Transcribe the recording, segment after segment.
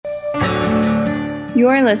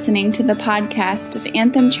You're listening to the podcast of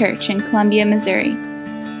Anthem Church in Columbia, Missouri.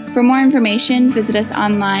 For more information, visit us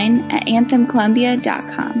online at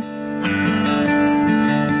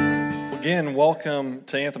anthemcolumbia.com. Again, welcome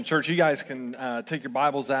to Anthem Church. You guys can take your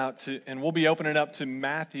Bibles out, and we'll be opening up to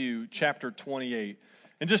Matthew chapter 28.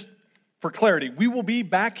 And just for clarity, we will be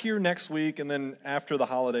back here next week, and then after the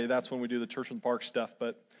holiday, that's when we do the Church in the Park stuff.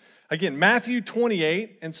 But again, Matthew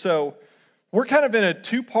 28, and so we're kind of in a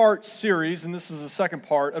two-part series, and this is the second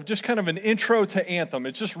part, of just kind of an intro to Anthem.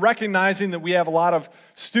 It's just recognizing that we have a lot of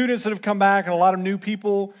students that have come back and a lot of new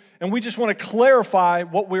people, and we just want to clarify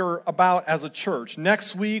what we're about as a church.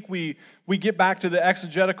 Next week, we get back to the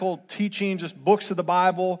exegetical teaching, just books of the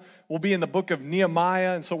Bible. We'll be in the book of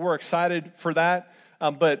Nehemiah, and so we're excited for that.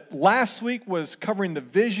 But last week was covering the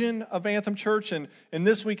vision of Anthem Church, and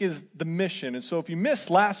this week is the mission. And so if you missed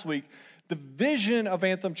last week, the vision of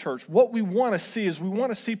Anthem Church, what we want to see is we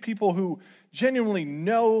want to see people who genuinely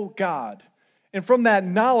know God. And from that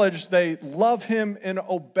knowledge, they love Him and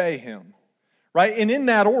obey Him, right? And in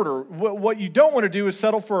that order, what you don't want to do is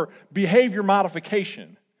settle for behavior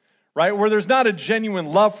modification, right? Where there's not a genuine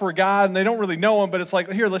love for God and they don't really know Him, but it's like,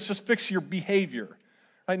 here, let's just fix your behavior,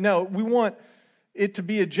 right? No, we want it to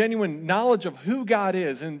be a genuine knowledge of who God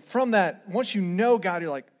is. And from that, once you know God,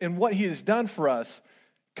 you're like, and what He has done for us,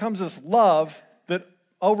 comes this love that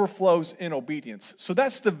overflows in obedience. So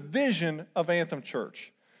that's the vision of Anthem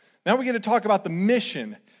Church. Now we get to talk about the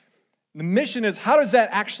mission. The mission is, how does that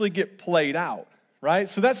actually get played out, right?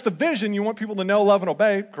 So that's the vision. You want people to know, love, and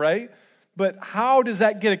obey. Great. But how does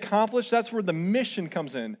that get accomplished? That's where the mission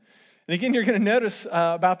comes in. And again, you're going to notice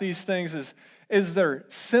about these things is they're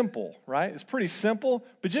simple, right? It's pretty simple.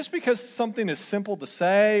 But just because something is simple to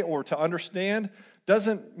say or to understand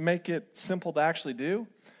doesn't make it simple to actually do.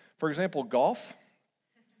 For example, golf,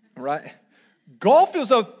 right? Golf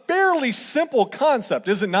is a fairly simple concept,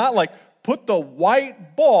 is it not? Like, put the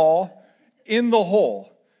white ball in the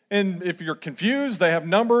hole. And if you're confused, they have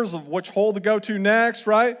numbers of which hole to go to next,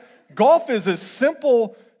 right? Golf is as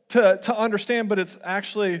simple to understand, but it's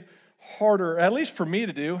actually harder, at least for me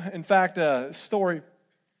to do. In fact, a story,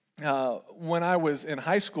 when I was in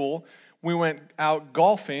high school, we went out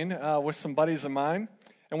golfing with some buddies of mine,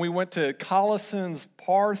 and we went to Collison's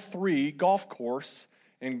Par 3 golf course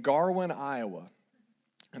in Garwin, Iowa.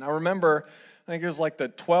 And I remember, I think it was like the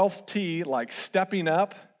 12th tee, like stepping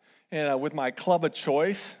up and with my club of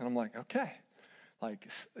choice. And I'm like, okay, like,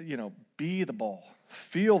 be the ball,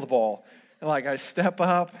 feel the ball. And like I step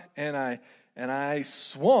up and I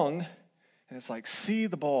swung, and it's like, see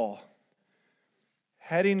the ball.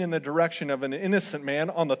 Heading in the direction of an innocent man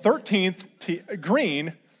on the 13th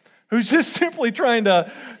green who's just simply trying to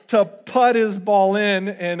putt his ball in,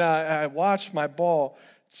 and I watched my ball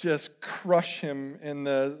just crush him in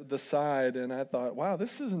the side, and I thought, wow,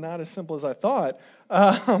 this is not as simple as I thought.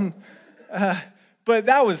 But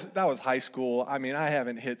that was high school. I mean, I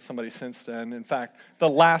haven't hit somebody since then. In fact, the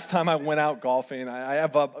last time I went out golfing, I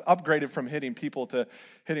have upgraded from hitting people to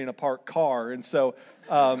hitting a parked car, and so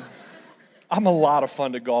I'm a lot of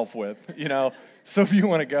fun to golf with, So if you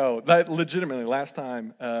want to go, that legitimately last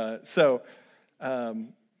time.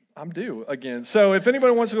 I'm due again. So if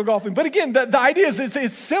anybody wants to go golfing, but again, the idea is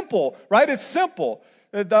it's simple, right? It's simple.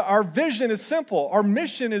 Our vision is simple. Our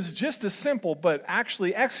mission is just as simple, but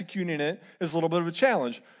actually executing it is a little bit of a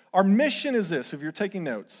challenge. Our mission is this, if you're taking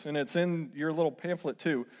notes, and it's in your little pamphlet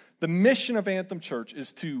too. The mission of Anthem Church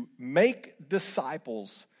is to make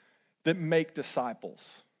disciples that make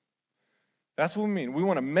disciples. That's what we mean. We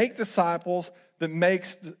want to make disciples that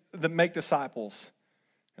make disciples.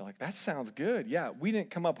 You're like, that sounds good. Yeah, we didn't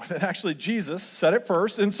come up with it. Actually, Jesus said it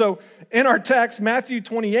first. And so in our text, Matthew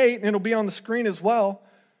 28, and it'll be on the screen as well,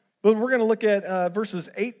 but we're going to look at verses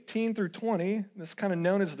 18 through 20. This is kind of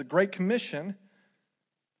known as the Great Commission.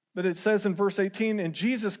 But it says in verse 18, and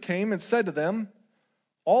Jesus came and said to them,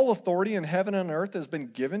 all authority in heaven and earth has been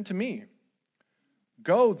given to me.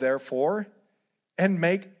 Go, therefore, and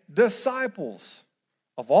make disciples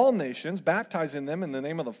of all nations, baptizing them in the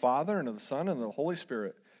name of the Father and of the Son and of the Holy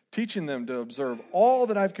Spirit, teaching them to observe all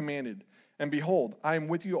that I've commanded. And behold, I am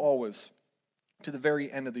with you always to the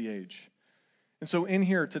very end of the age. And so in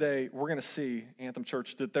here today, we're going to see, Anthem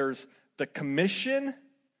Church, that there's the commission,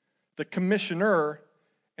 the commissioner,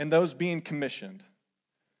 and those being commissioned.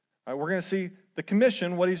 All right, we're going to see the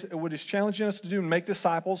commission, what he's challenging us to do and make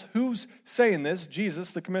disciples. Who's saying this?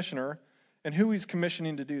 Jesus, the commissioner, and who he's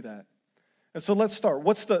commissioning to do that. And so let's start.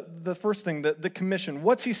 What's the first thing, the commission?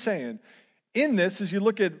 What's he saying? In this, as you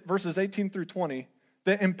look at verses 18 through 20,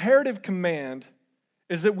 the imperative command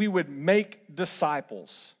is that we would make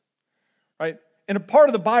disciples, right? And a part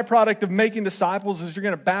of the byproduct of making disciples is you're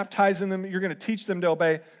going to baptize them, you're going to teach them to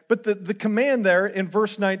obey. But the command there in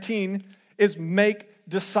verse 19 is make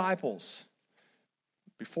disciples.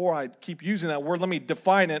 Before I keep using that word, let me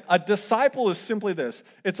define it. A disciple is simply this.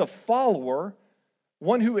 It's a follower,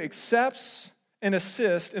 one who accepts and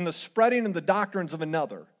assists in the spreading of the doctrines of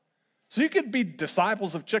another. So you could be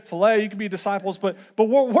disciples of Chick-fil-A, you could be disciples, but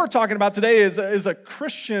what we're talking about today is a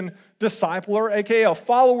Christian discipler, aka a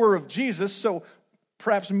follower of Jesus. So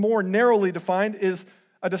perhaps more narrowly defined is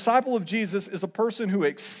a disciple of Jesus is a person who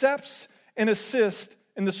accepts and assists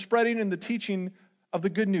in the spreading and the teaching of the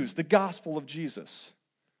good news, the gospel of Jesus.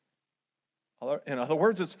 In other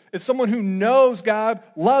words, it's someone who knows God,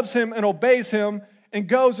 loves him, and obeys him, and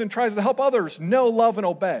goes and tries to help others know, love, and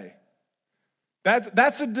obey.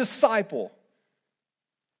 That's a disciple.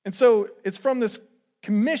 And so it's from this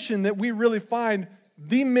commission that we really find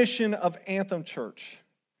the mission of Anthem Church.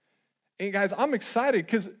 And guys, I'm excited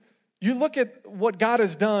because you look at what God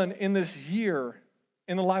has done in this year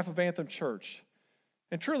in the life of Anthem Church.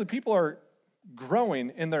 And truly, people are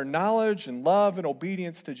growing in their knowledge and love and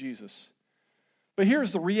obedience to Jesus. But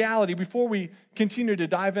here's the reality. Before we continue to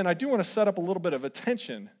dive in, I do want to set up a little bit of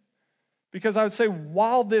attention. Because I would say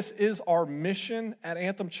while this is our mission at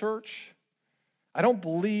Anthem Church, I don't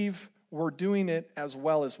believe we're doing it as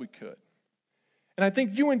well as we could. And I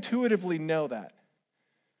think you intuitively know that.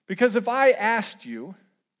 Because if I asked you,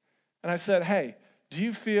 and I said, hey, do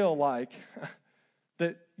you feel like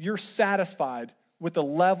that you're satisfied with the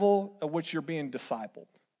level at which you're being discipled?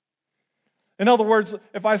 In other words,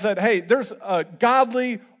 if I said, hey, there's a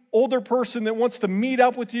godly older person that wants to meet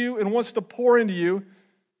up with you and wants to pour into you,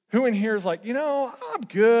 who in here is like, I'm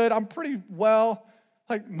good, I'm pretty well.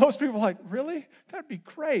 Like most people are like, really? That'd be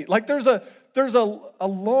great. Like there's a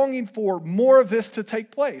longing for more of this to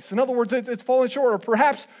take place. In other words, it's falling short. Or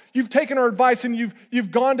perhaps you've taken our advice and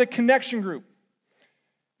you've gone to connection group.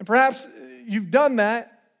 And perhaps you've done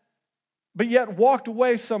that, but yet walked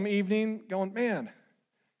away some evening going, man,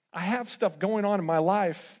 I have stuff going on in my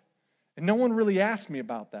life, and no one really asked me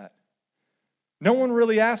about that. No one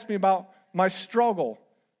really asked me about my struggle,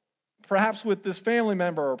 perhaps with this family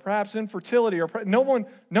member, or perhaps infertility, or no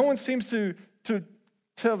one seems to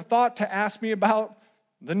have thought to ask me about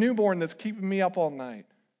the newborn that's keeping me up all night,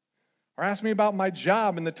 or ask me about my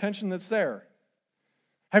job and the tension that's there.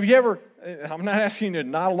 Have you ever, I'm not asking you to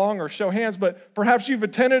nod along or show hands, but perhaps you've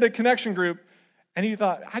attended a connection group and you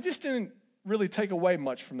thought, I just didn't really take away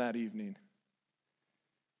much from that evening.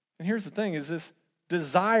 And here's the thing, is this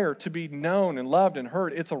desire to be known and loved and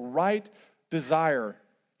heard, it's a right desire.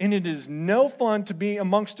 And it is no fun to be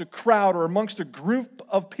amongst a crowd or amongst a group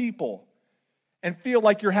of people and feel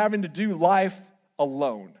like you're having to do life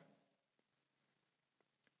alone.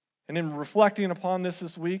 And in reflecting upon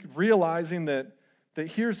this week, realizing that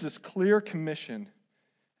here's this clear commission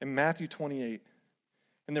in Matthew 28,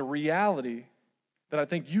 and the reality that I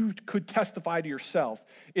think you could testify to yourself.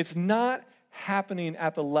 It's not happening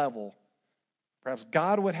at the level perhaps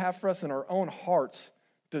God would have for us in our own heart's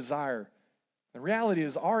desire. The reality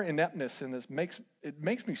is our ineptness in this makes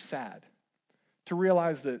me sad to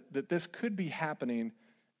realize that this could be happening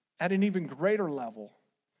at an even greater level,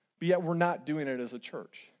 but yet we're not doing it as a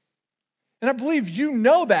church. And I believe you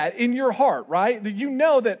know that in your heart, right? That you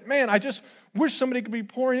know that, man, I just wish somebody could be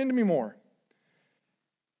pouring into me more.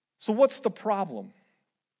 So what's the problem?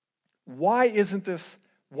 Why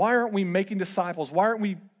aren't we making disciples? Why aren't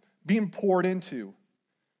we being poured into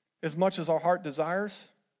as much as our heart desires?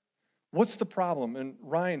 What's the problem? And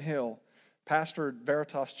Ryan Hill, pastor at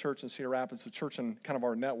Veritas Church in Cedar Rapids, a church in kind of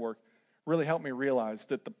our network, really helped me realize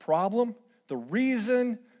that the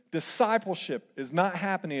reason discipleship is not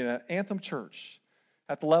happening at Anthem Church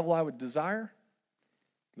at the level I would desire,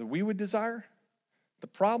 that we would desire, the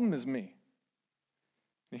problem is me.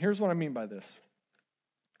 And here's what I mean by this.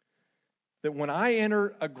 That when I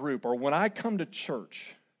enter a group or when I come to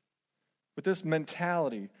church with this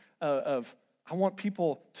mentality of I want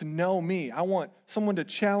people to know me, I want someone to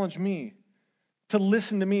challenge me, to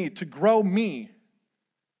listen to me, to grow me.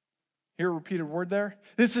 Hear a repeated word there?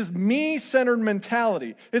 This is me-centered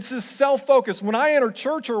mentality. It's this self-focus. When I enter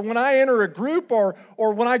church or when I enter a group or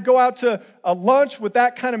when I go out to a lunch with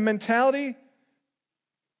that kind of mentality,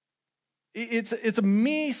 it's a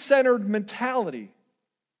me-centered mentality.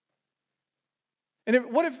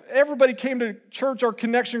 And what if everybody came to church or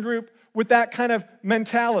connection group with that kind of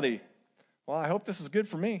mentality? Well, I hope this is good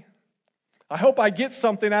for me. I hope I get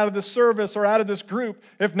something out of this service or out of this group.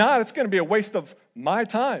 If not, it's going to be a waste of my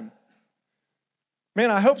time.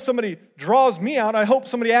 Man, I hope somebody draws me out. I hope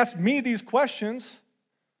somebody asks me these questions.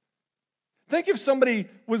 Think if somebody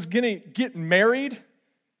was going to get married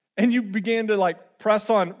and you began to like press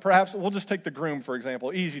on, perhaps, we'll just take the groom, for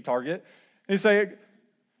example, easy target. And you say,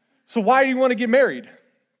 so why do you want to get married?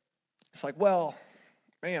 It's like, well,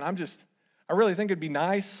 man, I really think it'd be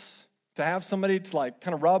nice to have somebody to like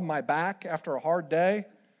kind of rub my back after a hard day.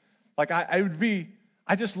 Like I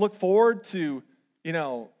just look forward to,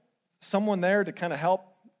 someone there to kind of help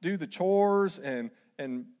do the chores and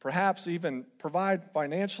perhaps even provide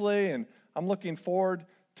financially. And I'm looking forward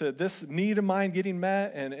to this need of mine getting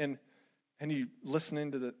met. And you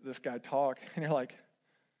listening to this guy talk, and you're like,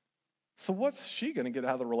 so what's she going to get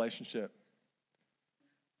out of the relationship?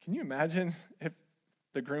 Can you imagine if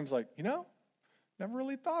the groom's like, never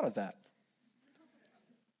really thought of that?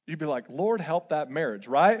 You'd be like, Lord, help that marriage,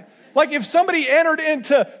 right? Like if somebody entered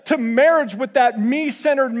into marriage with that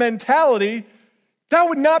me-centered mentality, that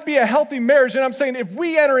would not be a healthy marriage. And I'm saying if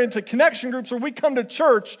we enter into connection groups or we come to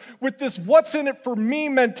church with this what's in it for me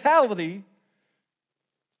mentality, I'm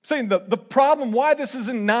saying the problem, why this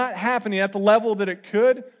isn't not happening at the level that it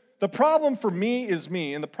could, the problem for me is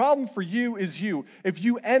me, and the problem for you is you, if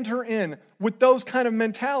you enter in with those kind of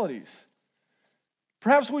mentalities.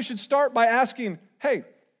 Perhaps we should start by asking, hey,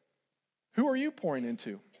 who are you pouring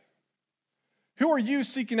into? Who are you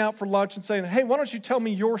seeking out for lunch and saying, hey, why don't you tell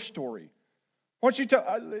me your story?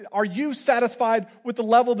 Are you satisfied with the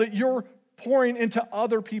level that you're pouring into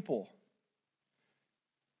other people?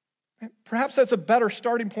 Perhaps that's a better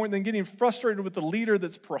starting point than getting frustrated with the leader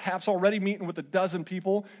that's perhaps already meeting with a dozen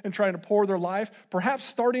people and trying to pour their life. Perhaps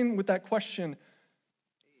starting with that question,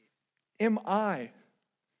 am I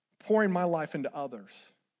pouring my life into others?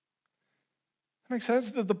 That makes sense?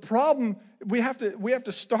 The problem, we have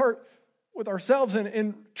to start with ourselves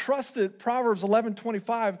and trust that Proverbs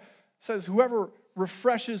 11:25 says, whoever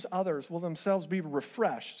refreshes others will themselves be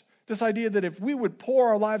refreshed. This idea that if we would pour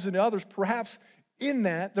our lives into others, perhaps in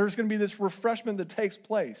that, there's going to be this refreshment that takes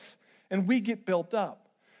place, and we get built up.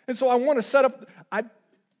 And so I want to set up,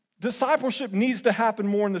 discipleship needs to happen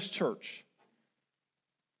more in this church.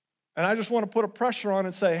 And I just want to put a pressure on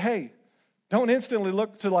and say, hey, don't instantly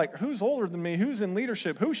look to like, who's older than me, who's in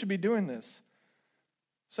leadership, who should be doing this?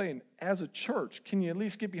 Saying, as a church, can you at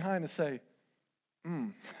least get behind and say,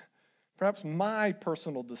 perhaps my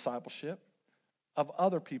personal discipleship of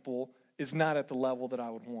other people is not at the level that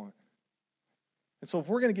I would want. And so if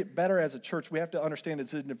we're going to get better as a church, we have to understand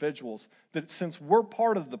as individuals that since we're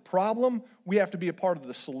part of the problem, we have to be a part of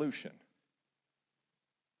the solution.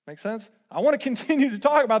 Make sense? I want to continue to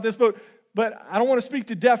talk about this, but I don't want to speak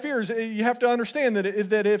to deaf ears. You have to understand that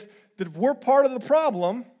if we're part of the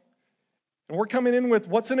problem and we're coming in with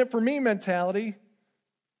what's in it for me mentality,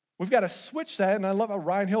 we've got to switch that. And I love how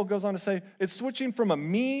Ryan Hill goes on to say it's switching from a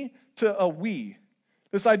me to a we.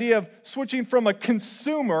 This idea of switching from a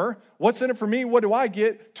consumer, what's in it for me, what do I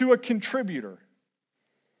get, to a contributor.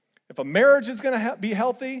 If a marriage is going to be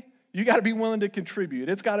healthy, you got to be willing to contribute.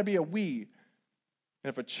 It's got to be a we. And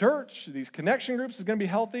if a church, these connection groups is going to be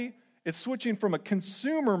healthy, it's switching from a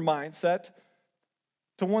consumer mindset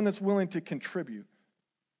to one that's willing to contribute.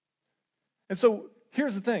 And so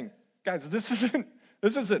here's the thing, guys, this isn't,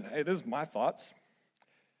 hey, this is my thoughts.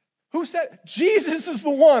 Who said? Jesus is the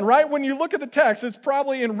one, right? When you look at the text, it's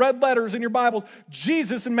probably in red letters in your Bibles.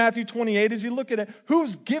 Jesus in Matthew 28, as you look at it,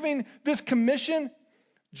 who's giving this commission?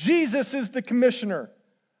 Jesus is the commissioner,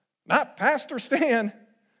 not Pastor Stan.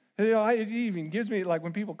 It even gives me, like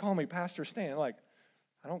when people call me Pastor Stan, like,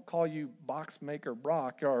 I don't call you box maker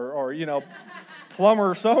Brock or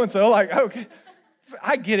plumber so-and-so. Like, okay,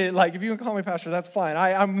 I get it. Like, if you can call me pastor, that's fine.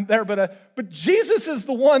 I'm there. But Jesus is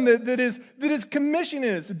the one that his commission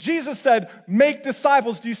is. Jesus said, make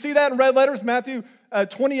disciples. Do you see that in red letters? Matthew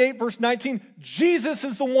 28, verse 19. Jesus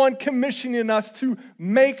is the one commissioning us to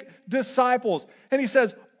make disciples. And he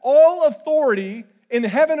says, all authority in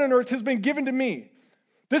heaven and earth has been given to me.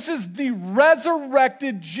 This is the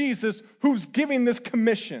resurrected Jesus who's giving this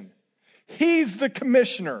commission. He's the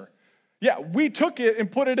commissioner. Yeah, we took it and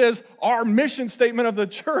put it as our mission statement of the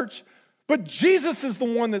church, but Jesus is the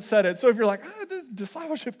one that said it. So if you're like, this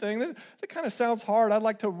discipleship thing, that kind of sounds hard. I'd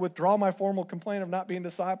like to withdraw my formal complaint of not being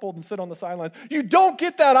discipled and sit on the sidelines. You don't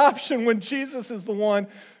get that option when Jesus is the one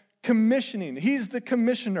commissioning. He's the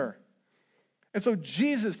commissioner. And so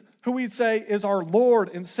Jesus, who we'd say is our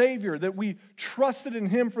Lord and Savior, that we trusted in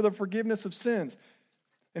him for the forgiveness of sins.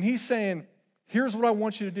 And he's saying, here's what I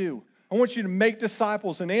want you to do. I want you to make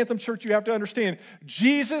disciples. In Anthem Church, you have to understand,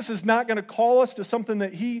 Jesus is not going to call us to something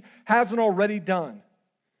that he hasn't already done.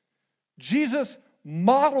 Jesus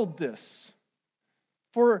modeled this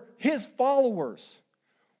for his followers.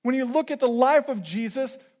 When you look at the life of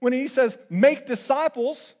Jesus, when he says, make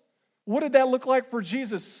disciples, what did that look like for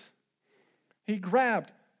Jesus? He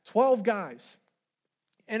grabbed 12 guys,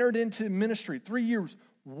 entered into ministry, 3 years,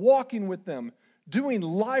 walking with them, doing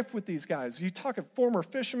life with these guys. You talk of former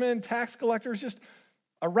fishermen, tax collectors, just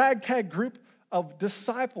a ragtag group of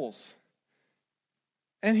disciples.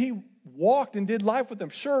 And he walked and did life with them.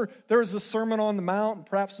 Sure, there was a Sermon on the Mount and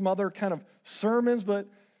perhaps some other kind of sermons, but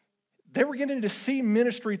they were getting to see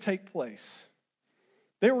ministry take place.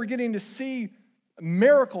 They were getting to see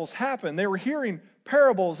miracles happen. They were hearing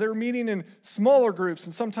parables. They were meeting in smaller groups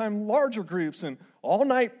and sometimes larger groups and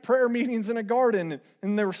all-night prayer meetings in a garden.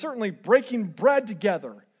 And they were certainly breaking bread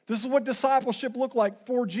together. This is what discipleship looked like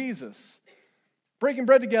for Jesus. Breaking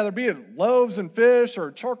bread together, be it loaves and fish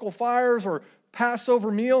or charcoal fires or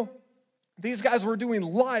Passover meal. These guys were doing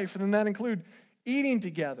life, and then that included eating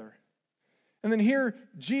together. And then here,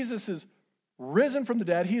 Jesus is risen from the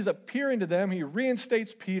dead. He's appearing to them. He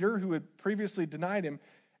reinstates Peter, who had previously denied him,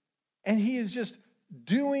 and he is just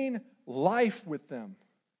doing life with them.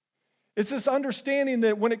 It's this understanding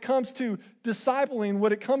that when it comes to discipling,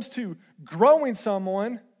 when it comes to growing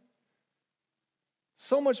someone,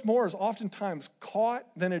 so much more is oftentimes caught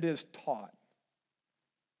than it is taught.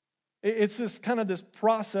 It's this kind of this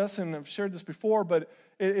process, and I've shared this before, but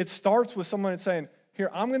it starts with someone saying, here,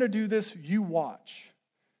 I'm going to do this, you watch.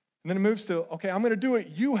 And then it moves to, okay, I'm going to do it,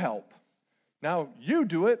 you help. Now, you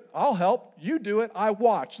do it, I'll help. You do it, I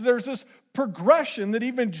watch. There's this progression that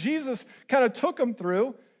even Jesus kind of took them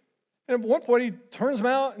through. And at one point, he turns them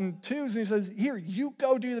out in twos, and he says, here, you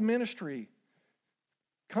go do the ministry.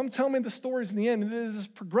 Come tell me the stories in the end. And there's this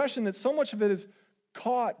progression that so much of it is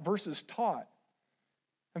caught versus taught.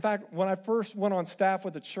 In fact, when I first went on staff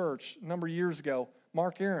with the church a number of years ago,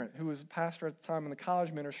 Mark Arendt, who was a pastor at the time in the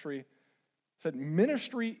college ministry, said,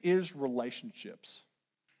 ministry is relationships.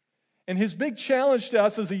 And his big challenge to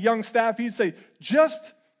us as a young staff, he'd say,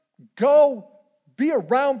 just go be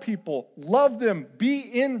around people, love them, be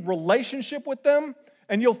in relationship with them,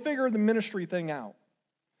 and you'll figure the ministry thing out.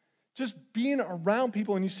 Just being around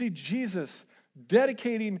people, and you see Jesus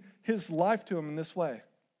dedicating his life to them in this way.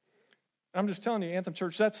 I'm just telling you, Anthem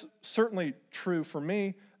Church, that's certainly true for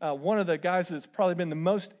me. One of the guys that's probably been the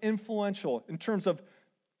most influential in terms of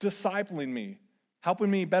discipling me, helping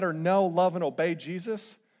me better know, love, and obey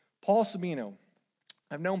Jesus, Paul Sabino.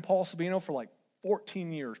 I've known Paul Sabino for like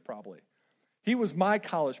 14 years probably. He was my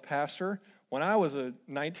college pastor when I was a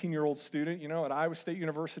 19-year-old student, at Iowa State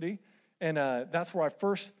University. And that's where I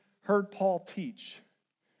first heard Paul teach.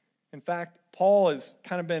 In fact, Paul has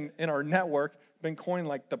kind of been in our network, been coined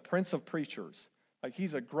like the Prince of Preachers. Like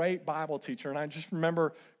he's a great Bible teacher. And I just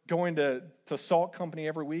remember going to Salt Company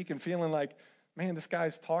every week and feeling like, man, this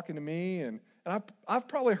guy's talking to me. And I've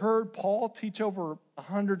probably heard Paul teach over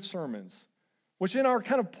 100 sermons, which in our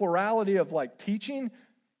kind of plurality of like teaching,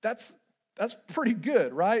 that's pretty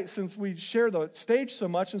good, right? Since we share the stage so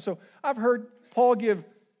much. And so I've heard Paul give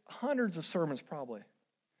hundreds of sermons probably.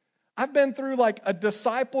 I've been through like a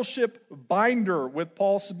discipleship binder with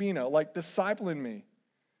Paul Sabino, like discipling me.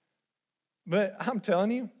 But I'm telling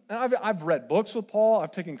you, I've read books with Paul.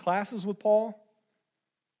 I've taken classes with Paul.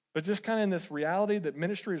 But just kind of in this reality that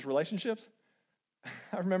ministry is relationships,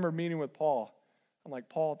 I remember meeting with Paul. I'm like,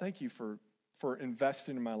 Paul, thank you for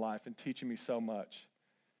investing in my life and teaching me so much.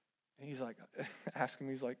 And he's like, asking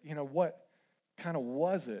me, he's like, what kind of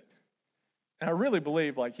was it? And I really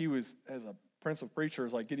believe like he was, as a Prince of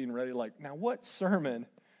Preachers, like getting ready, like, now what sermon?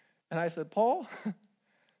 And I said, Paul,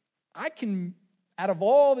 I can, out of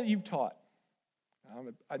all that you've taught,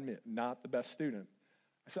 I admit, not the best student.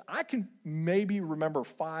 I said, I can maybe remember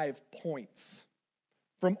 5 points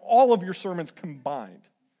from all of your sermons combined.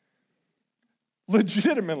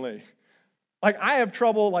 Legitimately. Like, I have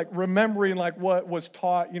trouble, like, remembering, like, what was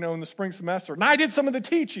taught, in the spring semester. And I did some of the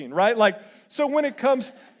teaching, right? Like, so when it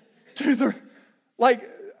comes to the, like,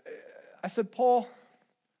 I said, Paul,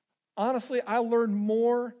 honestly, I learned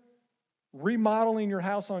more remodeling your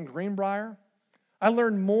house on Greenbrier. I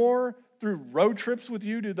learned more through road trips with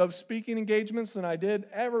you to those speaking engagements than I did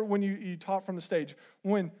ever when you taught from the stage.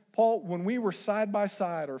 When we were side by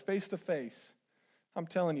side or face to face, I'm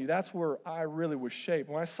telling you, that's where I really was shaped.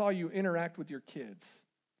 When I saw you interact with your kids,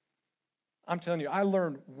 I'm telling you, I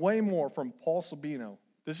learned way more from Paul Sabino.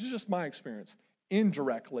 This is just my experience,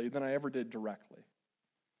 indirectly than I ever did directly.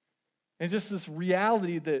 And just this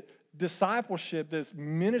reality that discipleship, this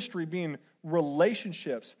ministry being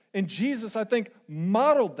relationships. And Jesus, I think,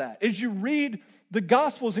 modeled that. As you read the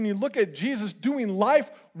Gospels and you look at Jesus doing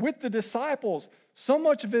life with the disciples, so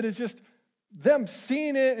much of it is just them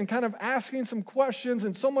seeing it and kind of asking some questions,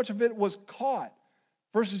 and so much of it was caught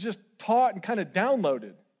versus just taught and kind of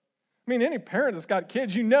downloaded. I mean, any parent that's got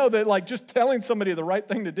kids, you know that like just telling somebody the right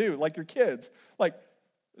thing to do, like your kids, like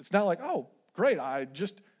it's not like, oh, great, I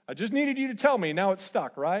just needed you to tell me, now it's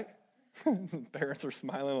stuck, right? Parents are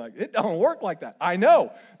smiling like, it don't work like that. I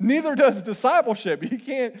know, neither does discipleship. You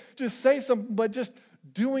can't just say something, but just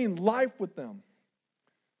doing life with them.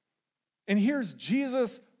 And here's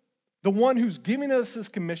Jesus, the one who's giving us his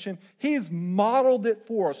commission. He's modeled it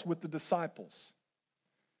for us with the disciples.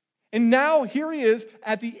 And now here he is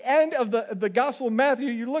at the end of the Gospel of Matthew.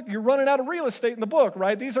 You're running out of real estate in the book,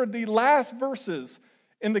 right? These are the last verses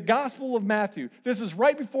in the Gospel of Matthew. This is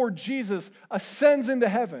right before Jesus ascends into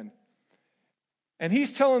heaven. And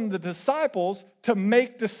he's telling the disciples to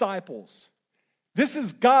make disciples. This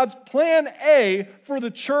is God's plan A for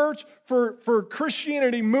the church, for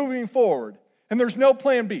Christianity moving forward. And there's no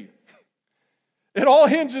plan B. It all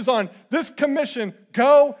hinges on this commission,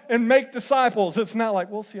 go and make disciples. It's not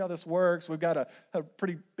like, we'll see how this works. We've got a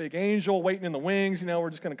pretty big angel waiting in the wings. We're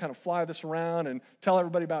just going to kind of fly this around and tell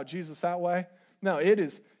everybody about Jesus that way. No, it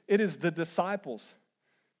is the disciples.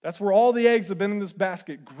 That's where all the eggs have been in this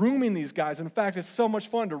basket, grooming these guys. And in fact, it's so much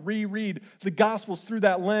fun to reread the Gospels through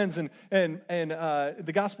that lens. And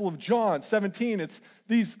the Gospel of John 17, it's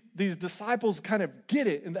these disciples kind of get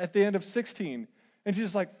it at the end of 16. And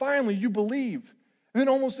Jesus is like, finally, you believe. And then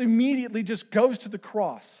almost immediately just goes to the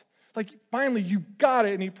cross. It's like, finally, you got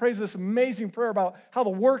it. And he prays this amazing prayer about how the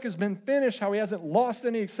work has been finished, how he hasn't lost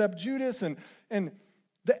any except Judas, and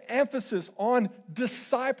the emphasis on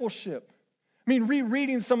discipleship. I mean,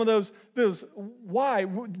 rereading some of those why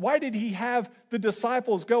did he have the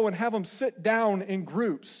disciples go and have them sit down in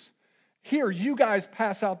groups? Here, you guys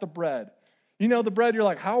pass out the bread. You know the bread, you're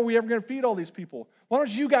like, how are we ever going to feed all these people? Why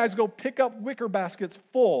don't you guys go pick up wicker baskets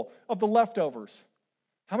full of the leftovers?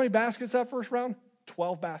 How many baskets that first round?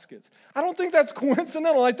 12 baskets. I don't think that's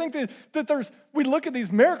coincidental. I think that we look at these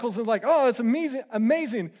miracles and it's like, oh, it's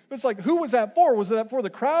amazing. But it's like, who was that for? Was that for the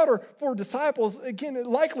crowd or for disciples? Again,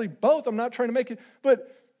 likely both. I'm not trying to make it,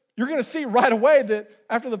 but you're going to see right away that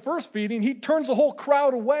after the first feeding, he turns the whole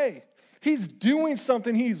crowd away. He's doing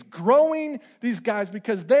something. He's growing these guys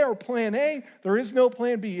because they are plan A. There is no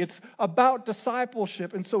plan B. It's about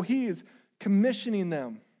discipleship. And so he is commissioning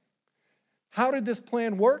them. How did this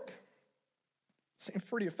plan work? Seems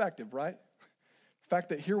pretty effective, right? The fact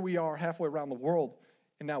that here we are halfway around the world,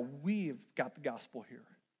 and now we've got the gospel here.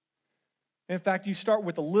 In fact, you start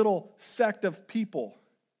with a little sect of people,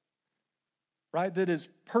 right, that is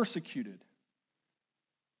persecuted.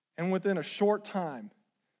 And within a short time,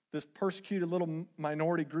 this persecuted little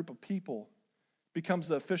minority group of people becomes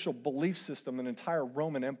the official belief system of an entire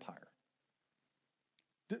Roman Empire.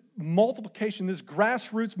 The multiplication, this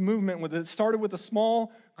grassroots movement that started with a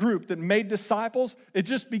small group that made disciples, it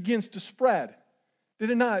just begins to spread.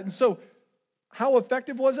 Did it not? And so, how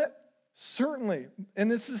effective was it? Certainly. And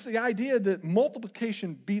this is the idea that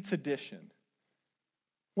multiplication beats addition.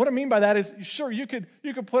 What I mean by that is, sure, you could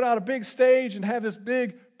put out a big stage and have this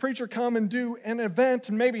big preacher come and do an event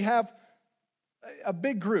and maybe have a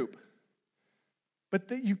big group. But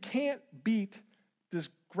that you can't beat this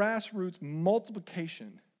grassroots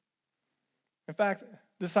multiplication. In fact,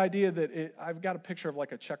 this idea that I've got a picture of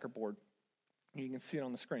like a checkerboard. You can see it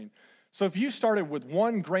on the screen. So if you started with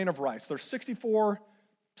 1 grain of rice, there's 64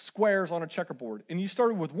 squares on a checkerboard, and you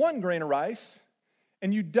started with 1 grain of rice,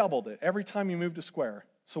 and you doubled it every time you moved a square.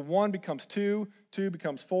 So 1 becomes 2, 2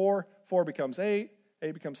 becomes 4, 4 becomes 8,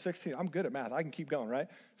 8 becomes 16. I'm good at math. I can keep going, right?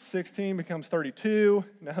 16 becomes 32.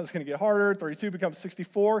 Now it's going to get harder. 32 becomes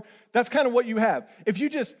 64. That's kind of what you have.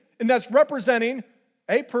 And that's representing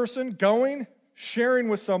a person going, sharing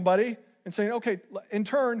with somebody, and saying, okay, in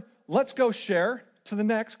turn, let's go share to the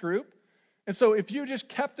next group. And so if you just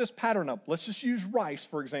kept this pattern up, let's just use rice,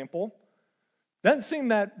 for example. Doesn't seem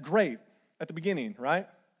that great at the beginning, right?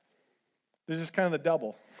 This is kind of the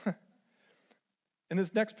double. And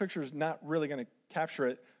this next picture is not really going to capture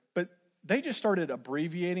it, but they just started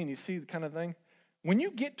abbreviating. You see the kind of thing? When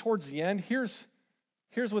you get towards the end, here's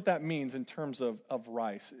what that means in terms of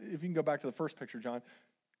rice. If you can go back to the first picture, John.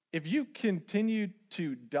 If you continued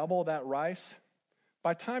to double that rice,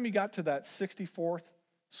 by the time you got to that 64th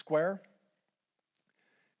square,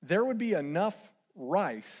 there would be enough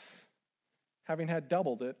rice, having had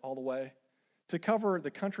doubled it all the way, to cover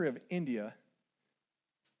the country of India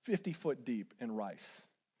 50 foot deep in rice.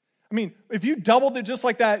 I mean, if you doubled it just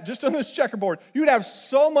like that, just on this checkerboard, you'd have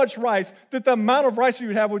so much rice that the amount of rice you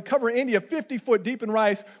would have would cover India 50 foot deep in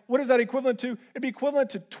rice. What is that equivalent to? It'd be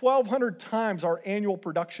equivalent to 1,200 times our annual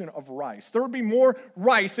production of rice. There would be more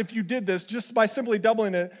rice if you did this just by simply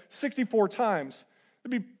doubling it 64 times.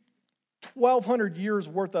 It'd be 1,200 years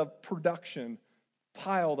worth of production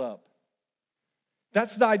piled up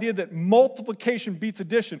That's the idea that multiplication beats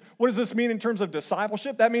addition. What does this mean in terms of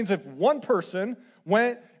discipleship? That means if one person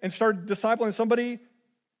went and started discipling somebody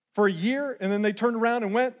for a year and then they turned around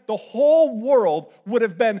and went, the whole world would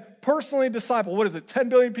have been personally discipled. What is it, 10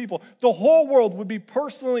 billion people? The whole world would be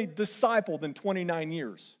personally discipled in 29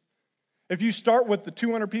 years. If you start with the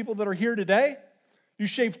 200 people that are here today, you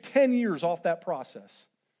shave 10 years off that process.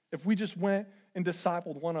 If we just went and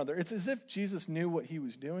discipled one another. It's as if Jesus knew what he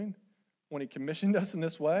was doing when he commissioned us in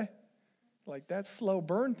this way. Like that slow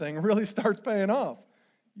burn thing really starts paying off.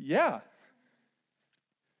 Yeah.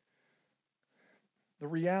 The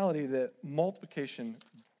reality that multiplication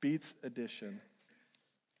beats addition.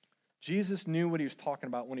 Jesus knew what he was talking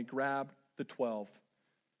about when he grabbed the 12.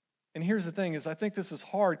 And here's the thing is I think this is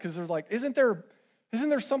hard because there's like, isn't there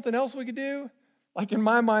something else we could do? Like in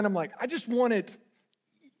my mind, I'm like, I just want it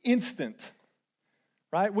instant.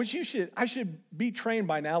 Right? Which I should be trained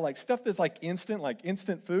by now. Like stuff that's like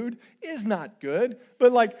instant food is not good.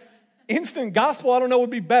 But like instant gospel, I don't know, would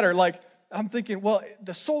be better. Like I'm thinking, well,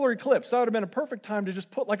 the solar eclipse, that would have been a perfect time to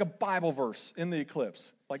just put like a Bible verse in the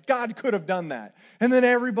eclipse. Like God could have done that. And then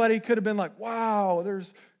everybody could have been like, wow,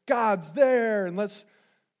 there's God's there. And let's,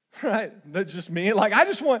 right? That's just me. Like I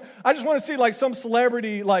just want to see like some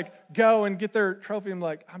celebrity like go and get their trophy and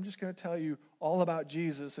like, I'm just going to tell you all about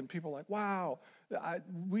Jesus. And people are like, wow.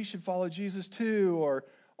 We should follow Jesus too,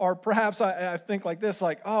 or perhaps I think like this,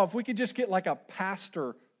 like, oh, if we could just get like a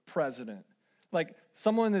pastor president, like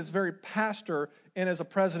someone that's very pastor and as a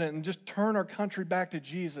president and just turn our country back to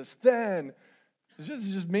Jesus, then it's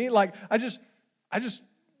just me. Like I just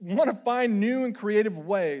want to find new and creative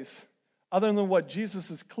ways other than what Jesus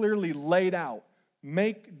has clearly laid out.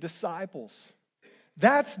 Make disciples.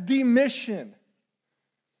 That's the mission.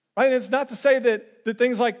 Right? And it's not to say that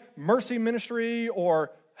things like mercy ministry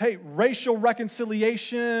or, hey, racial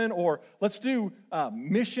reconciliation or let's do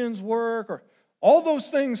missions work or all those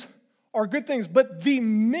things are good things. But the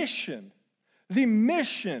mission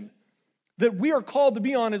that we are called to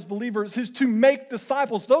be on as believers is to make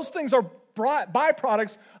disciples. Those things are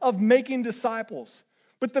byproducts of making disciples.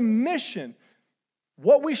 But the mission,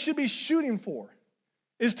 what we should be shooting for,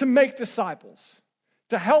 is to make disciples.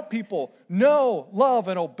 To help people know, love,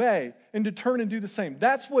 and obey, and to turn and do the same.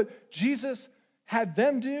 That's what Jesus had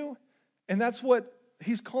them do, and that's what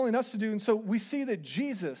he's calling us to do. And so we see that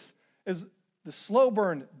Jesus is the slow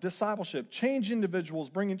burn discipleship, change individuals,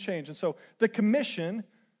 bringing change. And so the commission,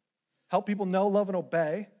 help people know, love, and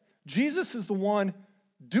obey. Jesus is the one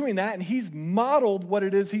doing that, and he's modeled what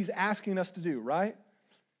it is he's asking us to do, right?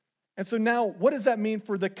 And so now, what does that mean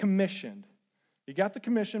for the commissioned? You got the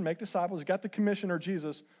commission, make disciples. You got the commissioner,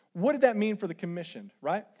 Jesus. What did that mean for the commissioned,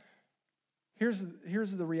 right? Here's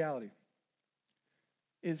the reality.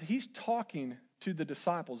 Is he's talking to the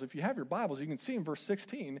disciples. If you have your Bibles, you can see in verse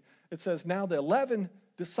 16, it says, now the 11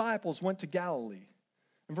 disciples went to Galilee.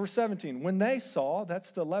 In verse 17, when they saw,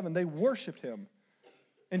 that's the 11, they worshiped him.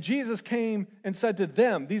 And Jesus came and said to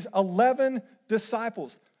them, these 11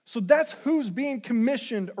 disciples. So that's who's being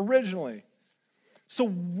commissioned originally. So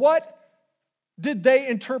what did they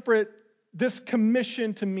interpret this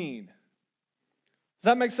commission to mean? Does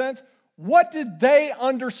that make sense? What did they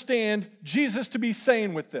understand Jesus to be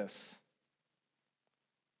saying with this?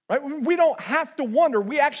 Right? We don't have to wonder.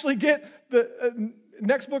 We actually get the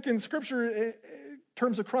next book in Scripture in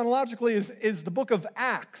terms of chronologically is the book of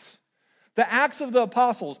Acts. The Acts of the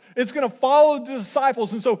Apostles. It's going to follow the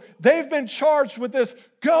disciples. And so they've been charged with this,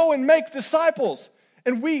 go and make disciples.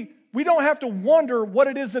 And we don't have to wonder what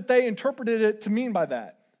it is that they interpreted it to mean by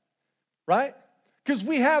that, right? Because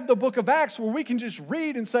we have the book of Acts where we can just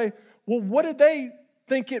read and say, well, what did they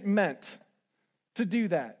think it meant to do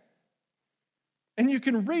that? And you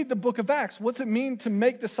can read the book of Acts. What's it mean to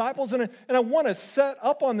make disciples? And I want to set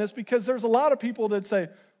up on this because there's a lot of people that say,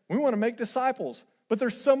 we want to make disciples. But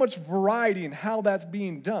there's so much variety in how that's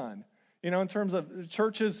being done. You know, in terms of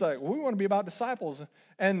churches, like, well, we want to be about disciples.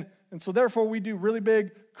 And so therefore we do really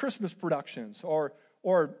big Christmas productions or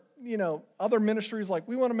you know, other ministries like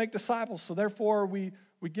we want to make disciples. So therefore we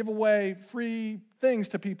give away free things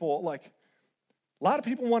to people. Like a lot of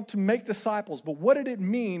people want to make disciples, but what did it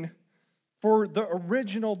mean for the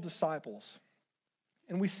original disciples?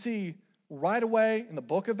 And we see right away in the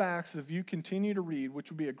book of Acts, if you continue to read, which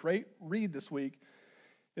would be a great read this week,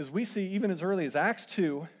 is we see even as early as Acts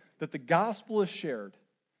 2 that the gospel is shared,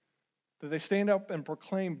 that they stand up and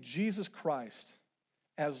proclaim Jesus Christ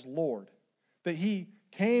as Lord, that he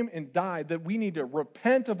came and died, that we need to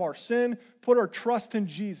repent of our sin, put our trust in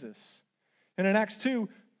Jesus. And in Acts 2,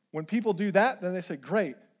 when people do that, then they say,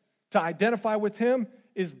 great, to identify with him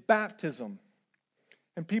is baptism.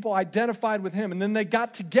 And people identified with him. And then they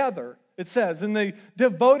got together, it says, and they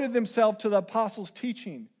devoted themselves to the apostles'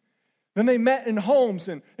 teaching. Then they met in homes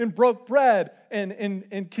and broke bread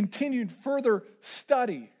and continued further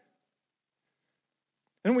study.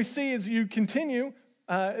 And we see as you continue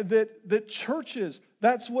that churches,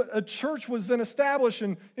 that's what a church was then established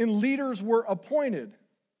and leaders were appointed.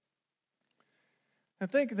 I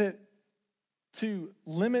think that to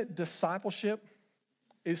limit discipleship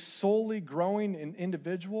is solely growing an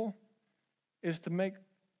individual is to make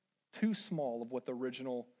too small of what the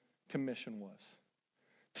original commission was.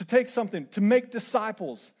 To take something, to make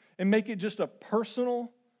disciples and make it just a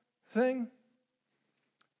personal thing,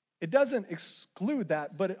 it doesn't exclude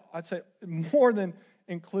that, but I'd say more than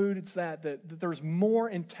include, it's that there's more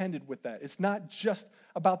intended with that. It's not just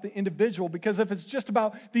about the individual, because if it's just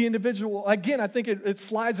about the individual, again, I think it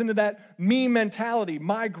slides into that me mentality,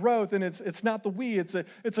 my growth, and it's not the we, it's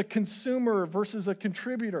a consumer versus a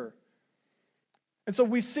contributor. And so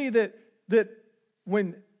we see that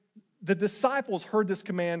when the disciples heard this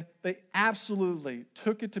command, they absolutely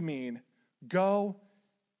took it to mean go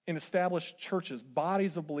and establish churches,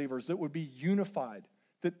 bodies of believers that would be unified,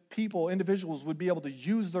 that people, individuals would be able to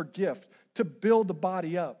use their gift to build the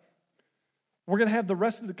body up. We're going to have the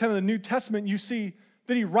rest of the kind of the New Testament. You see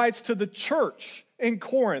that he writes to the church in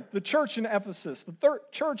Corinth, the church in Ephesus, the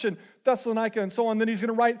church in Thessalonica, and so on. Then he's going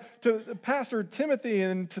to write to Pastor Timothy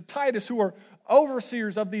and to Titus, who are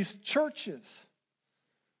overseers of these churches.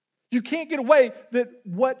 You can't get away that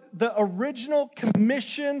what the original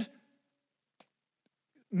commissioned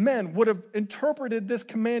men would have interpreted this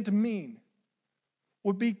command to mean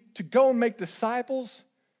would be to go and make disciples,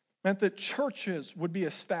 meant that churches would be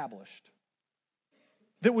established,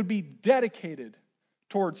 that would be dedicated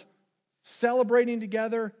towards celebrating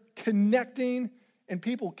together, connecting, and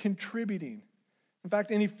people contributing. In fact,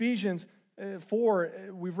 in Ephesians 4,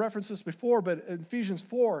 we've referenced this before, but in Ephesians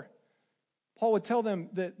 4, Paul would tell them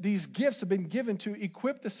that these gifts have been given to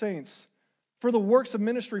equip the saints for the works of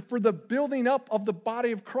ministry, for the building up of the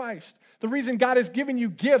body of Christ. The reason God has given you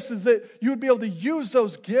gifts is that you would be able to use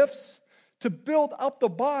those gifts to build up the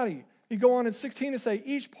body. You go on in 16 to say,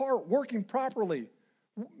 each part working properly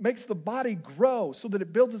makes the body grow so that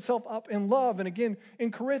it builds itself up in love. And again,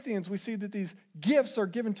 in Corinthians, we see that these gifts are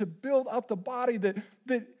given to build up the body,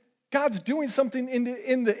 that God's doing something in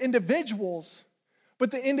the individuals,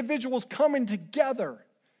 but the individuals coming together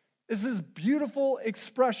is this beautiful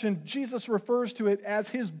expression. Jesus refers to it as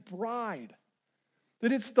his bride,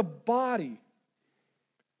 that it's the body.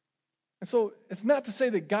 And so it's not to say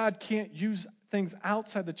that God can't use things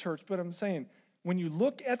outside the church, but I'm saying when you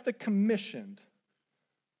look at the commissioned,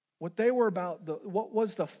 what they were about, what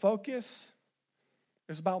was the focus?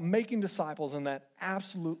 It was about making disciples, and that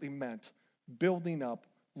absolutely meant building up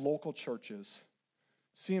local churches,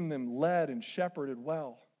 seeing them led and shepherded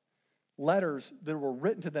well. Letters that were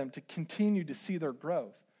written to them to continue to see their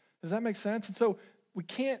growth. Does that make sense? And so we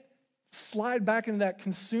can't slide back into that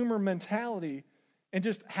consumer mentality and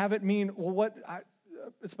just have it mean, well,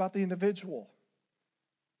 it's about the individual.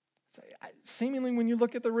 Seemingly, when you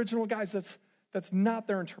look at the original guys, that's not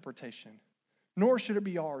their interpretation, nor should it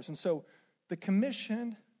be ours. And so the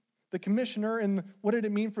commissioner, and what did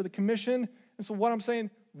it mean for the commission? And so what I'm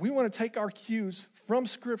saying, we want to take our cues from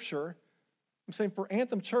Scripture. I'm saying for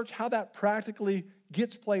Anthem Church, how that practically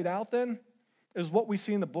gets played out then is what we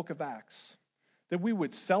see in the book of Acts. That we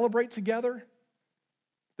would celebrate together,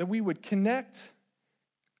 that we would connect,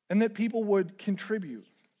 and that people would contribute.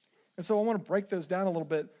 And so I want to break those down a little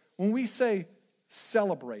bit. When we say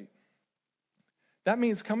celebrate, that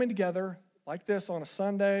means coming together like this on a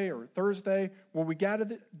Sunday or Thursday where we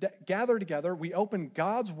gather together, we open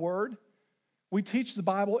God's Word, we teach the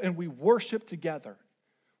Bible, and we worship together.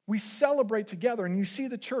 We celebrate together, and you see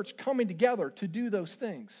the church coming together to do those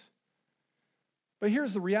things. But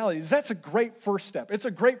here's the reality, is that's a great first step. It's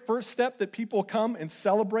a great first step that people come and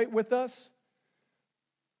celebrate with us.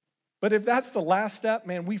 But if that's the last step,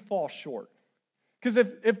 man, we fall short. Because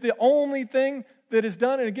if the only thing that is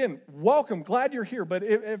done, and again, welcome, glad you're here, but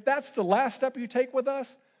if that's the last step you take with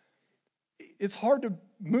us, it's hard to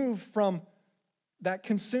move from that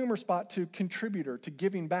consumer spot to contributor, to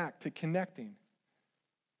giving back, to connecting.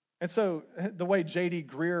 And so the way J.D.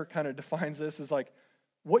 Greer kind of defines this is like,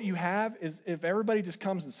 what you have is if everybody just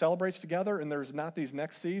comes and celebrates together and there's not these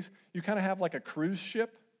next C's, you kind of have like a cruise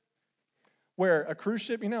ship. Where a cruise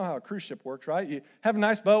ship, you know how a cruise ship works, right? You have a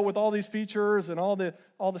nice boat with all these features and all the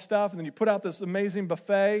stuff, and then you put out this amazing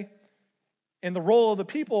buffet, and the role of the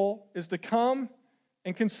people is to come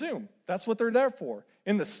and consume. That's what they're there for.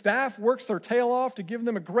 And the staff works their tail off to give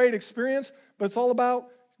them a great experience, but it's all about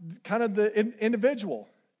kind of the individual.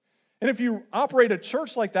 And if you operate a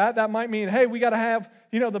church like that, that might mean, hey, we got to have,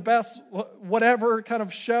 the best whatever kind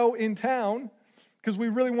of show in town because we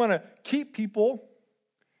really want to keep people.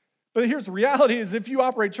 But here's the reality is if you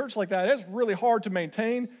operate church like that, it's really hard to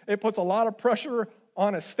maintain. It puts a lot of pressure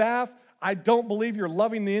on a staff. I don't believe you're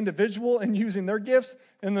loving the individual and using their gifts.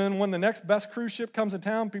 And then when the next best cruise ship comes in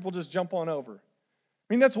town, people just jump on over.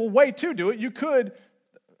 I mean, that's a way to do it. You could,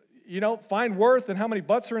 find worth in how many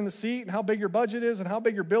butts are in the seat and how big your budget is and how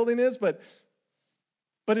big your building is. But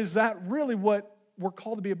is that really what we're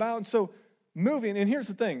called to be about? And so moving, and here's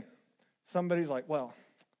the thing. Somebody's like, well,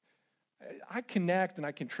 I connect and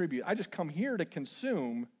I contribute. I just come here to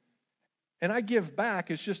consume and I give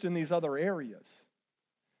back. It's just in these other areas.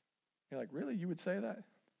 You're like, really? You would say that?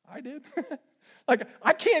 I did? Like,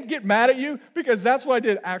 I can't get mad at you because that's what I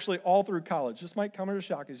did actually all through college. This might come as a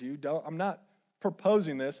shock as you don't. I'm not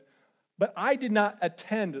proposing this, but I did not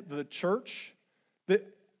attend the church that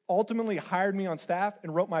ultimately hired me on staff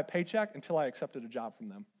and wrote my paycheck until I accepted a job from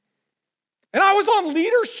them. And I was on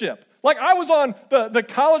leadership. Like, I was on the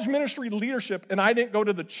college ministry leadership, and I didn't go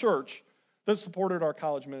to the church that supported our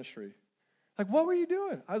college ministry. Like, what were you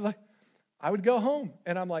doing? I was like, I would go home,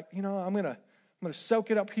 and I'm like, I'm going to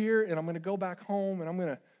soak it up here, and I'm going to go back home, and I'm going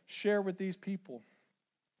to share with these people.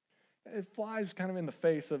 It flies kind of in the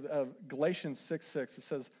face of Galatians 6:6. It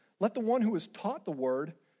says, let the one who is taught the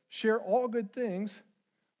word share all good things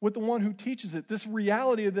with the one who teaches it. This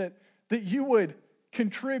reality that you would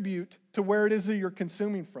contribute to where it is that you're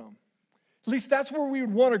consuming from. At least that's where we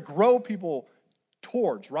would want to grow people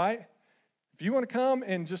towards, right? If you want to come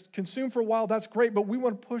and just consume for a while, that's great, but we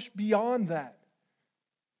want to push beyond that.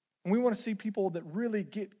 And we want to see people that really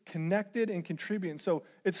get connected and contribute. And so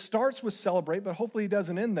it starts with celebrate, but hopefully it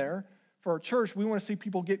doesn't end there. For our church, we want to see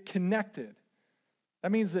people get connected.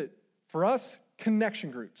 That means that for us, connection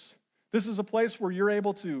groups. This is a place where you're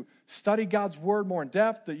able to study God's word more in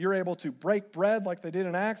depth, that you're able to break bread like they did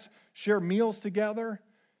in Acts, share meals together.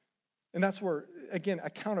 And that's where, again,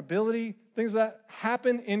 accountability, things like that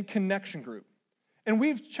happen in connection group. And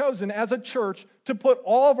we've chosen as a church to put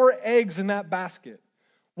all of our eggs in that basket.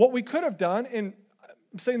 What we could have done, and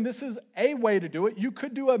I'm saying this is a way to do it, you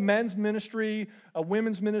could do a men's ministry, a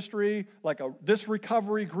women's ministry, like this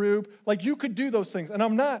recovery group. Like, you could do those things. And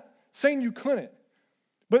I'm not saying you couldn't.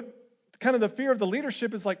 But kind of the fear of the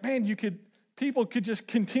leadership is like, man, people could just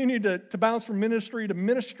continue to bounce from ministry to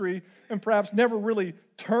ministry and perhaps never really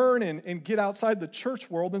turn and get outside the church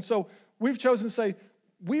world. And so we've chosen to say,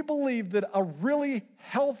 we believe that a really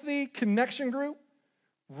healthy connection group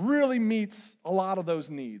really meets a lot of those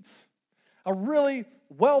needs. A really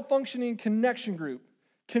well-functioning connection group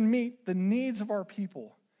can meet the needs of our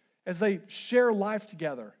people as they share life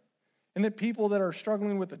together. And that people that are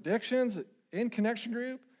struggling with addictions in connection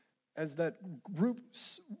group, as that group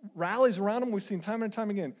rallies around them, we've seen time and time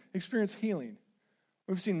again experience healing.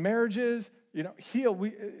 We've seen marriages, heal.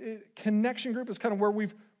 Connection group is kind of where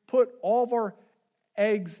we've put all of our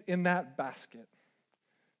eggs in that basket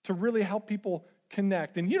to really help people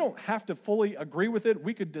connect. And you don't have to fully agree with it.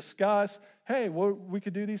 We could discuss, hey, well, we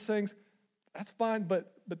could do these things. That's fine,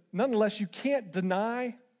 but nonetheless, you can't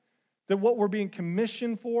deny that what we're being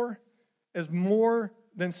commissioned for is more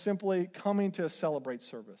than simply coming to a celebrate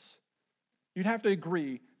service. You'd have to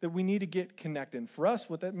agree that we need to get connected. And for us,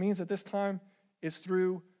 what that means at this time is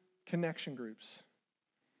through connection groups.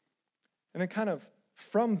 And then kind of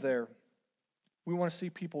from there, we want to see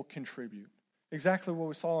people contribute. Exactly what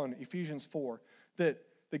we saw in Ephesians 4, that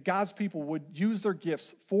God's people would use their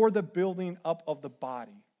gifts for the building up of the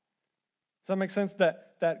body. Does that make sense?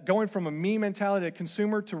 That going from a me mentality, a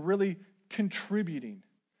consumer, to really contributing,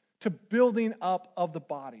 to building up of the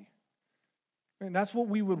body. And that's what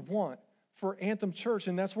we would want for Anthem Church,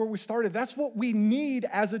 and that's where we started. That's what we need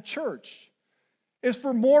as a church, is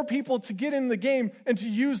for more people to get in the game and to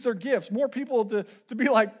use their gifts. More people to be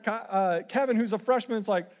like Kevin, who's a freshman. It's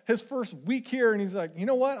like his first week here, and he's like, you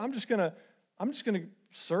know what? I'm just gonna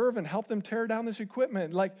serve and help them tear down this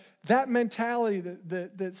equipment. Like that mentality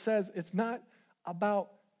that says it's not about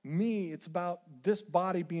me, it's about this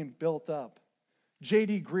body being built up.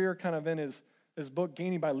 J.D. Greer, kind of in his book,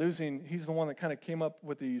 Gaining by Losing, he's the one that kind of came up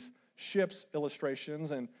with these ships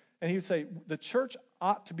illustrations, and he would say the church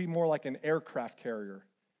ought to be more like an aircraft carrier.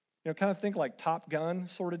 Kind of think like Top Gun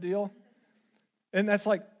sort of deal. And that's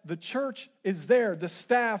like the church is there, the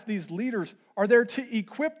staff, these leaders are there to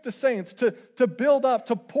equip the saints, to build up,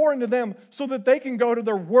 to pour into them so that they can go to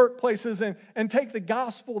their workplaces and take the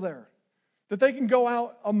gospel there. That they can go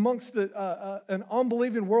out amongst an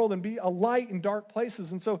unbelieving world and be a light in dark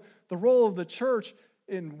places. And so the role of the church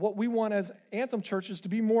in what we want as Anthem Church is to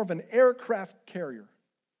be more of an aircraft carrier,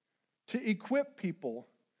 to equip people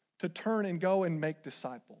to turn and go and make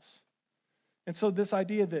disciples. And so this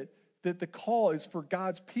idea that the call is for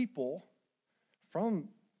God's people from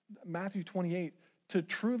Matthew 28 to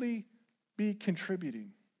truly be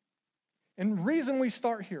contributing. And the reason we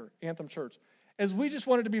start here, Anthem Church, is we just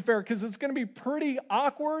wanted to be fair because it's going to be pretty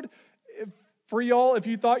awkward for y'all if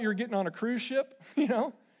you thought you were getting on a cruise ship,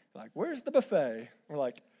 like, where's the buffet? We're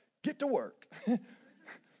like, get to work.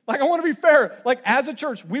 Like, I want to be fair. Like, as a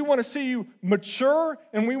church, we want to see you mature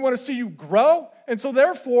and we want to see you grow. And so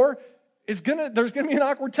therefore, there's going to be an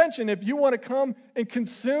awkward tension. If you want to come and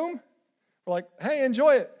consume, we're like, hey,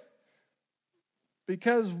 enjoy it.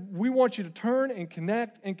 Because we want you to turn and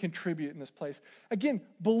connect and contribute in this place. Again,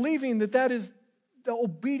 believing that is the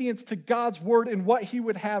obedience to God's word and what he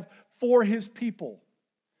would have for his people.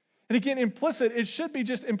 And again, implicit, it should be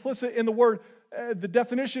just implicit in the word, the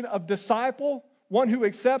definition of disciple, one who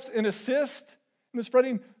accepts and assists in the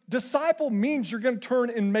spreading. Disciple means you're going to turn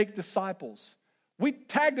and make disciples. We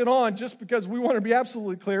tagged it on just because we want to be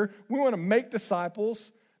absolutely clear. We want to make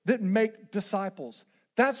disciples that make disciples.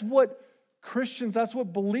 That's what Christians, that's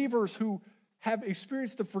what believers who have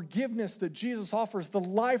experienced the forgiveness that Jesus offers, the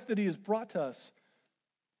life that he has brought to us.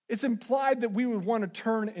 It's implied that we would want to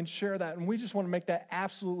turn and share that, and we just want to make that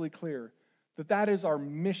absolutely clear, that is our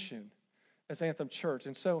mission as Anthem Church.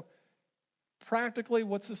 And so, practically,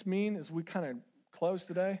 what's this mean as we kind of close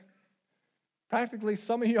today? Practically,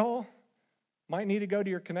 some of y'all might need to go to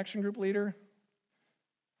your connection group leader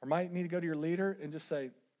or might need to go to your leader and just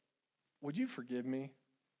say, would you forgive me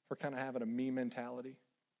for kind of having a me mentality?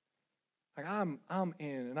 Like, I'm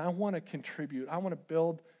in, and I want to contribute. I want to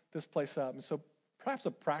build this place up. And so, perhaps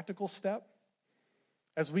a practical step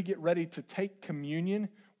as we get ready to take communion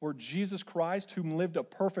where Jesus Christ, who lived a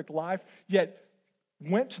perfect life, yet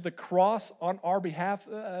went to the cross on our behalf.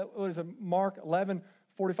 Mark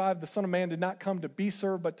 11:45, the Son of Man did not come to be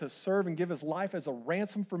served, but to serve and give his life as a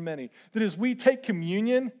ransom for many. That as we take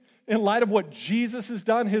communion in light of what Jesus has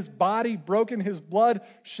done, his body broken, his blood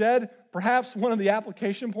shed, perhaps one of the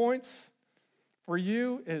application points for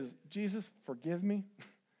you is, Jesus, forgive me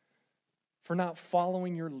for not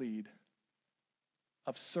following your lead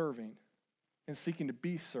of serving and seeking to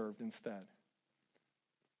be served instead.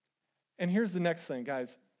 And here's the next thing,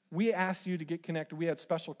 guys. We asked you to get connected. We had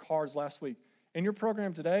special cards last week. In your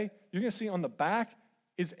program today, you're going to see on the back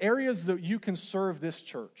is areas that you can serve this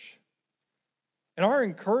church. And our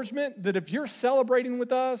encouragement that if you're celebrating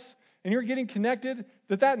with us and you're getting connected,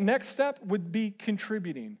 that next step would be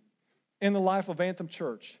contributing in the life of Anthem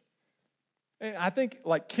Church. And I think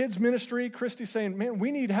like kids ministry, Christy's saying, man,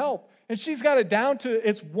 we need help. And she's got it down to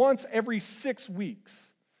it's once every 6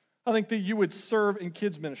 weeks. I think that you would serve in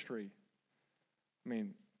kids ministry. I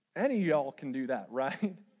mean, any of y'all can do that,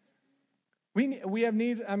 right? We have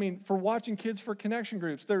needs, for watching kids for connection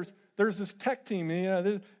groups. There's this tech team,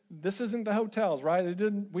 and, this isn't the hotels, right?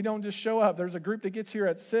 We don't just show up. There's a group that gets here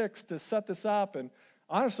at 6 to set this up, and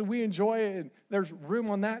honestly, we enjoy it, and there's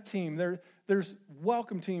room on that team. There's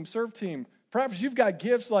welcome team, serve team. Perhaps you've got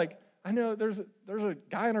gifts like, I know there's a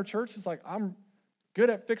guy in our church that's like, I'm good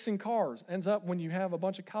at fixing cars. Ends up when you have a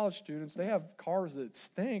bunch of college students, they have cars that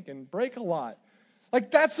stink and break a lot.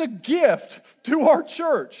 Like, that's a gift to our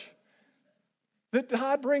church that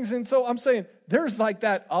God brings in. So I'm saying there's like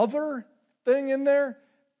that other thing in there.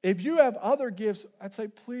 If you have other gifts, I'd say,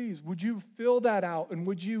 please, would you fill that out and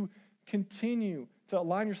would you continue to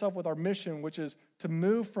align yourself with our mission, which is to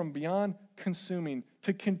move from beyond consuming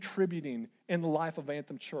to contributing in the life of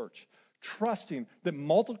Anthem Church. Trusting that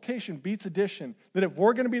multiplication beats addition, that if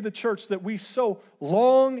we're going to be the church that we so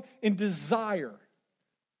long and desire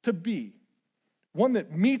to be, one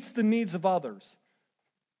that meets the needs of others,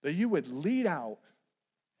 that you would lead out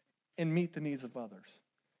and meet the needs of others.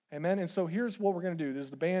 Amen? And so here's what we're going to do. As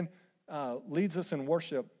the band leads us in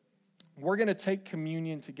worship, we're going to take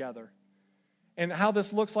communion together. And how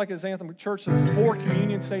this looks like as Anthem Church, there's 4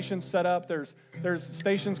 communion stations set up. There's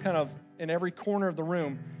stations kind of in every corner of the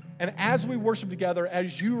room. And as we worship together,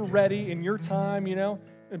 as you're ready in your time,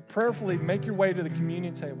 and prayerfully make your way to the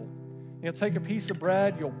communion table. You'll take a piece of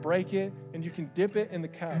bread, you'll break it, and you can dip it in the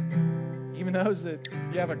cup. Even those that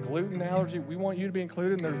you have a gluten allergy, we want you to be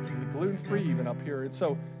included, and there's the gluten-free even up here. And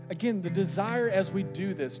so, again, the desire as we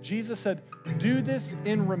do this, Jesus said, do this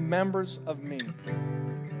in remembrance of me.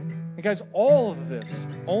 And guys, all of this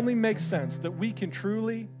only makes sense that we can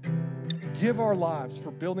truly give our lives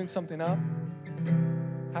for building something up,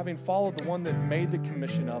 having followed the one that made the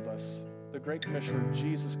commission of us, the great commissioner,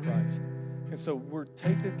 Jesus Christ. And so we're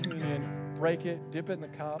take the communion, break it, dip it in the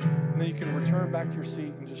cup, and then you can return back to your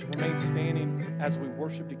seat and just remain standing as we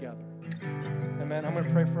worship together. Amen. I'm going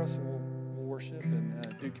to pray for us, and we'll worship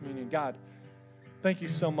and do communion. God, thank you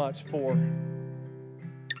so much for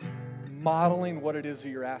modeling what it is that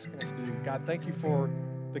you're asking us to do. God, thank you for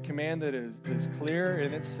the command that is clear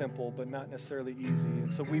and it's simple, but not necessarily easy.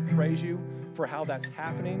 And so we praise you for how that's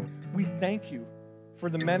happening. We thank you for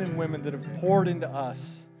the men and women that have poured into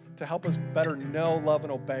us to help us better know, love,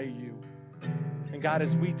 and obey you. And God,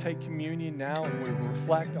 as we take communion now and we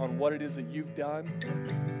reflect on what it is that you've done,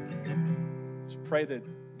 just pray that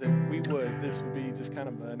this would be just kind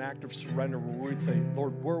of an act of surrender where we would say,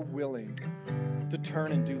 Lord, we're willing to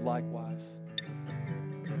turn and do likewise.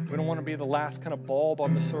 We don't want to be the last kind of bulb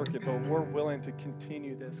on the circuit, but we're willing to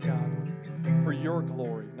continue this, God, for your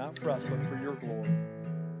glory, not for us, but for your glory.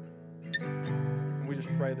 And we just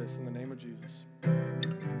pray this in the name of Jesus.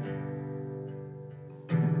 Amen.